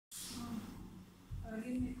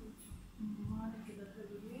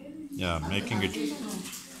Yeah, making it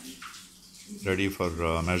ready for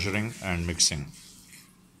measuring and mixing.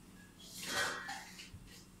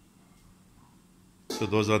 So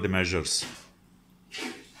those are the measures.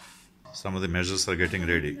 Some of the measures are getting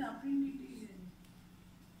ready.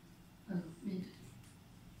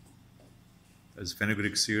 There's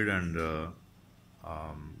fenugreek seed and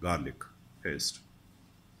garlic paste.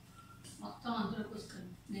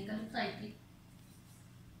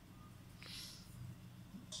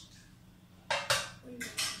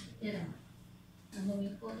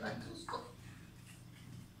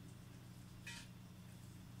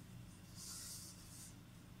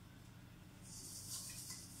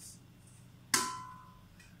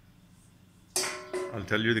 I'll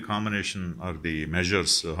tell you the combination or the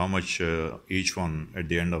measures, how much each one at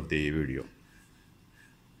the end of the video.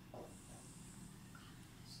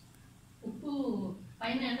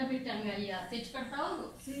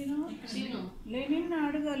 Lenin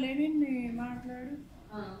అడుగు Lenin మాట్లాడు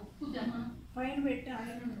పైన పెట్టి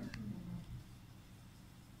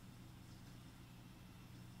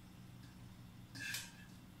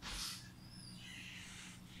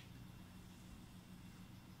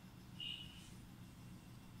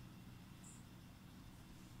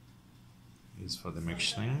This is for the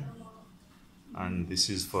mixing, and this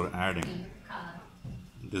is for adding.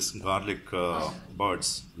 This garlic buds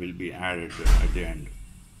will be added at the end,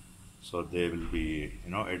 so they will be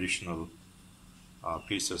additional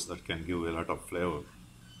pieces that can give a lot of flavor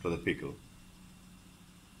to the pickle.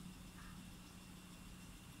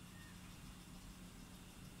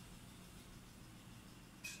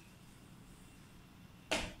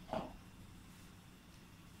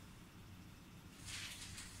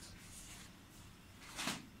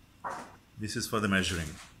 This is for the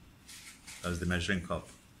measuring. That's the measuring cup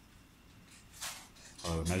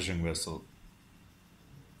or measuring vessel.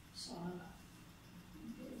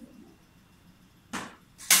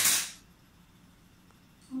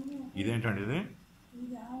 ఇదేంటండి ఇది?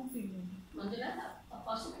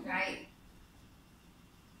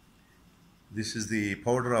 This is the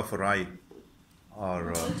powder of rye or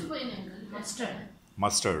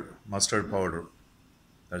mustard powder.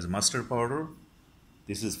 That is mustard powder.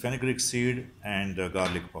 This is fenugreek seed and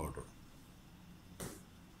garlic powder,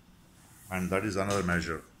 and that is another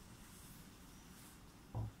measure.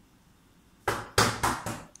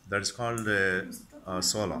 That is called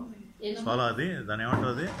sola. Sola adi dani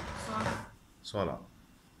emantadi? Sola.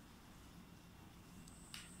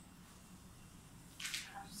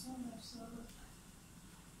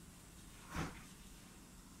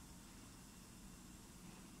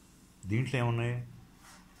 దీంట్లో ఏమున్నాయి?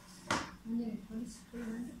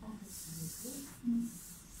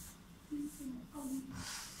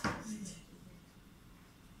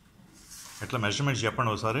 ఎట్లా measurements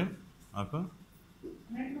చెప్పండి ఒకసారి నాకు.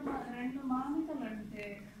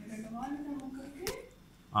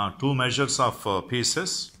 2 measures of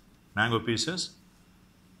pieces, mango pieces.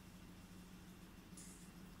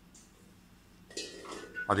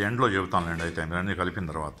 అది ఎండ్లో చెబుతానులేండి అయితే మీరు అన్నీ కలిపిన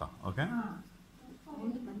తర్వాత. ఓకే,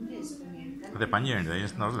 అదే పని చేయండి, ఏం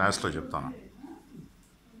చేస్తున్నారు లాస్ట్లో చెప్తాను.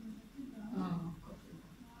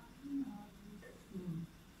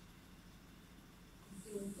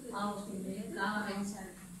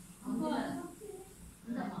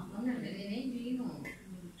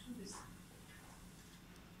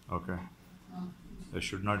 Okay, there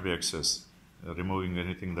should not be excess. Removing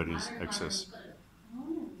anything that is excess.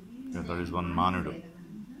 Okay, that is one manudu.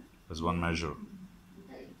 That's one measure.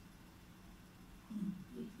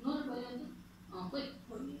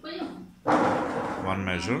 One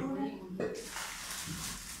measure.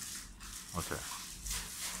 Okay.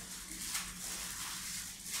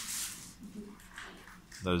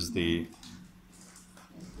 There's the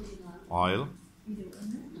oil.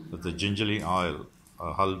 That's the gingerly oil,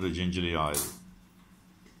 haldi gingerly oil.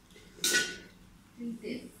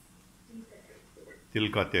 Til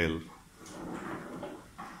ka tel.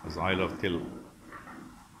 That's oil of til.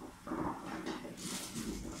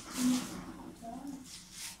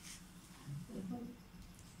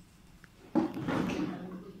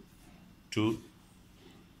 Two.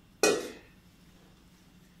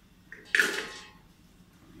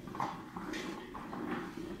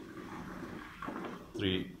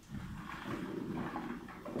 3.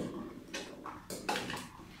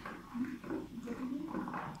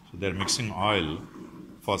 So they're mixing oil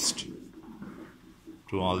first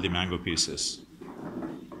to all the mango pieces.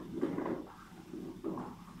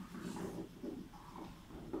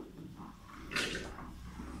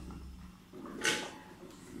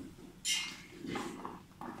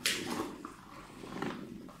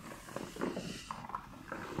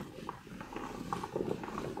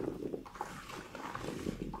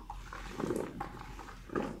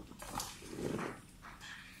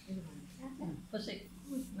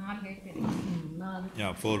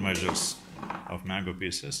 Yeah, 4 measures of mango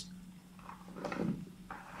pieces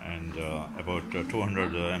and about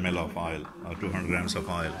 200 ml of oil or 200 grams of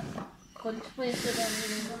oil.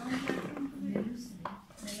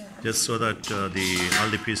 Just so that all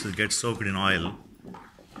the pieces get soaked in oil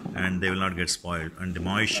and they will not get spoiled and the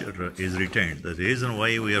moisture is retained. The reason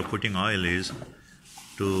why we are putting oil is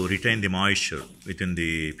to retain the moisture within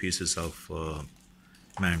the pieces of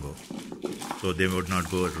mango so they would not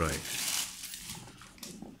go dry.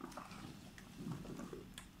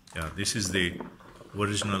 Yeah, this is the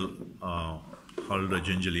original called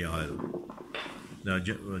gingerly oil. The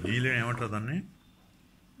gingerly ఏమంటారు దాన్ని?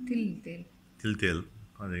 తిల్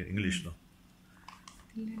అది ఇంగ్లీష్లో.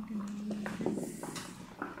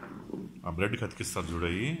 ఆ blood కతికిస్తారు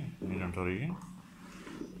చూడయి నేనంటారు ఇవి.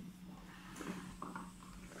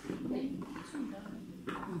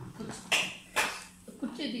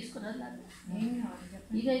 కుర్చీ తీసుకున్నా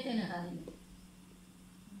ఇదైతేనే కాదు.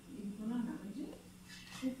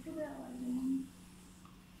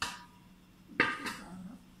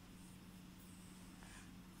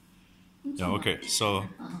 Yeah, okay, so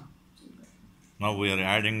now we are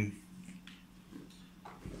adding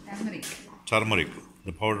turmeric,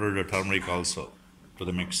 the powdered turmeric also to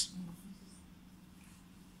the mix.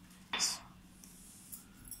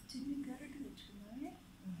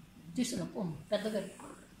 It's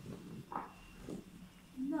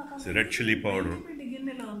red chili powder.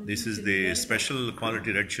 This is the special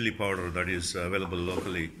quality red chili powder that is available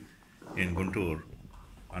locally in Guntur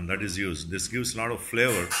and that is used. This gives a lot of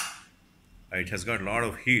flavor. It has got a lot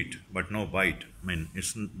of heat but no bite. I mean, it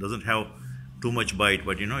doesn't have too much bite,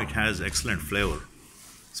 but it has excellent flavor.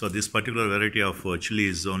 So this particular variety of chili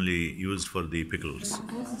is only used for the pickles.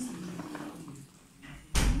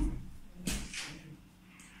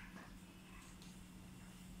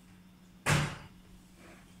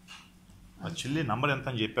 ఆ chilli number ఎంత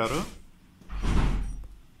అని చెప్పారు?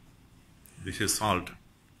 This is salt.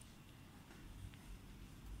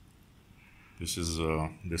 This is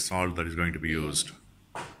the salt that is going to be used.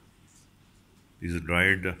 This is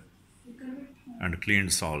dried and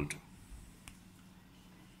cleaned salt.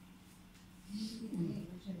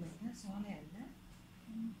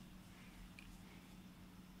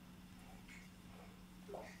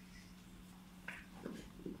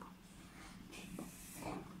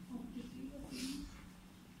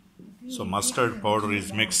 So mustard powder is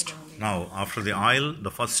mixed. Now after the oil,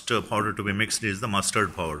 the first powder to be mixed is the mustard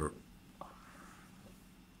powder.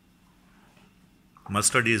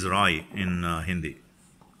 Mustard is rai in Hindi.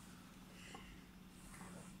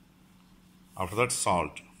 After that,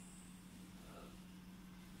 salt.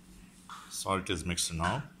 Salt is mixed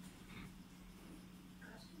now.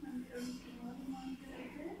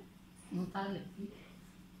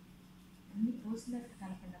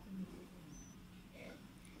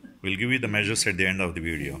 We'll give you the measures at the end of the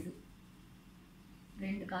video.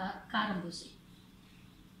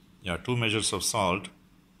 Yeah, 2 measures of salt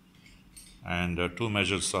and 2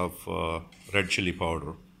 measures of red chili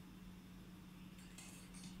powder.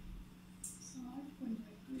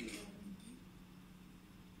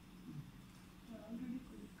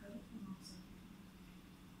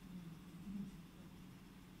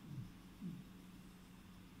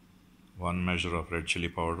 One measure of red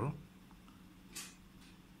chili powder.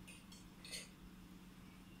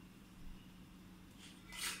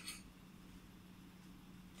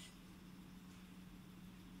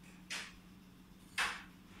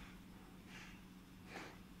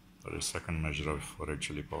 Second measure of red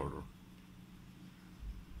chili powder.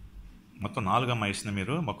 మొత్తం 4 అమ్మ వేసిన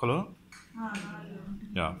మీరు మొక్కలు.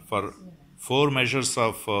 Yeah, for 4 measures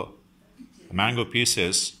of mango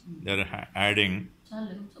pieces, they are adding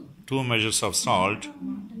 2 measures of salt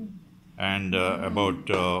and about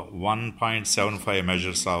 1.75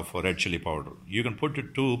 measures of red chili powder. You can put it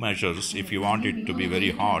 2 measures if you want it to be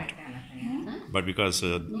very hot, but because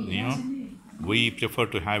we prefer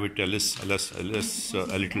to have it a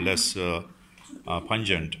little less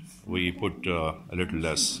pungent, we put a little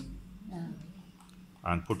less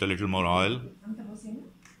and put a little more oil.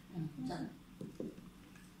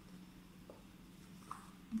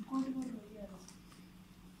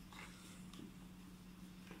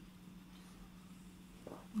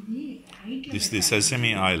 This is the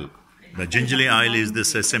sesame oil. The gingerly oil is the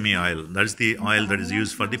sesame oil. That's the oil that is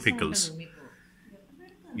used for the pickles.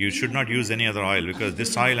 You should not use any other oil because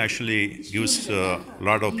this oil actually gives a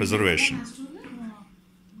lot of preservation.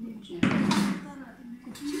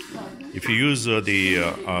 If you use the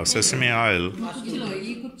sesame oil,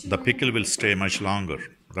 the pickle will stay much longer.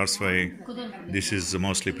 That's why this is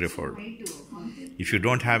mostly preferred. If you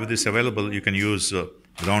don't have this available, you can use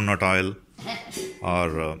groundnut oil or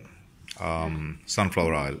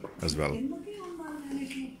sunflower oil as well.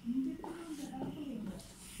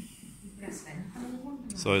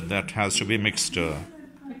 So that has to be mixed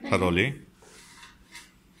thoroughly.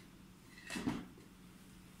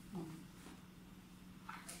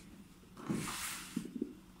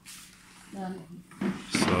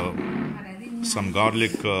 So some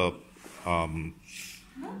garlic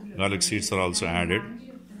seeds are also added.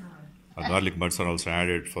 Garlic buds are also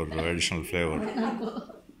added for additional flavor.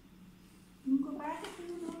 ఇంకో packet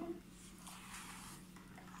ఇవ్వు.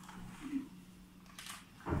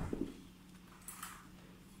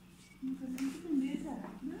 ఇంకా మెంతులు వేసారా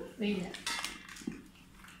ఇప్పుడు? వేయలే.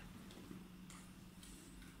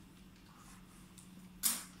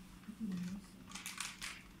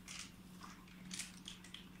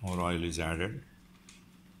 More oil is added.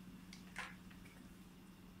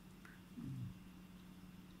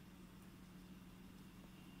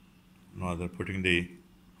 Now they're putting the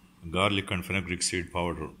garlic and fenugreek seed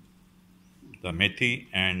powder, the methi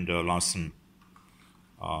and lawson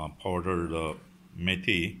powdered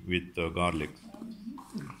methi with garlic.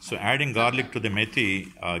 So adding garlic to the methi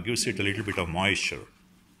gives it a little bit of moisture.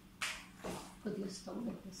 కొద్దిగా stove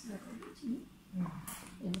పెట్టేసి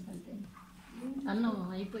ఎందుకంటే అన్నం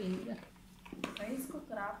అయిపోయిందిగా. Rice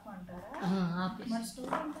cooker ఆపమంటారా? ఆపేసి మరి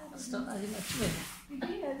stove అంటారా? Stove అది మర్చిపోయినా.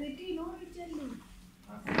 అది నూనె ఇచ్చండి.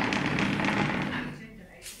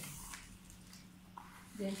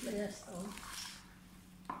 దేంట్లో చేస్తావు?